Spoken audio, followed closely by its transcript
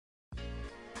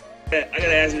I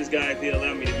gotta ask this guy if he'll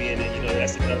allow me to be in it. You know,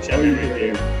 that's the tough chapter right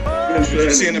there.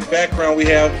 You see in the background we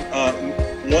have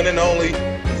one and only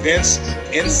Vince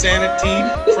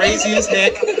Insanity, crazy as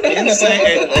heck,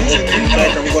 insane. And he's in the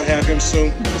background. We're gonna have him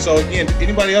soon. So again,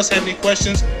 anybody else have any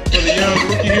questions for the young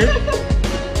rookie here?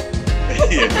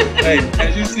 Yeah. Hey,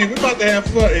 as you see, we're about to have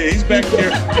fun. Yeah, he's back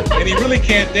there, and he really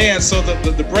can't dance. So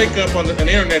the breakup on the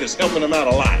internet is helping him out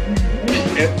a lot.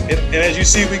 And as you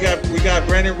see, we got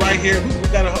Brandon right here. We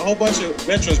got a whole bunch of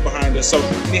veterans behind us. So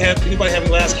anybody have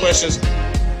any last questions?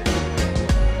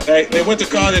 They went to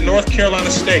college at North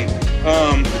Carolina State.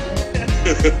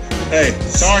 Hey,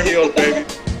 Tar Heels, baby.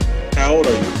 How old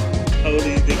are you? How old do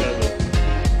you think I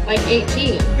look? Like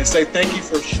 18. And say thank you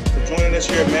for joining us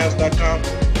here at Mavs.com.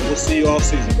 And we'll see you all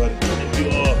season, buddy. Thank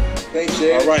you all. Thanks,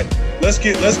 Jay. All right, let's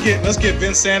get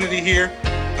Vince Sanity here.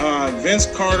 Vince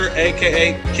Carter,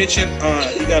 aka Kitchen.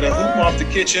 He got a hoop off the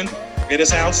kitchen at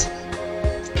his house.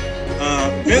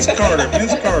 Vince Carter.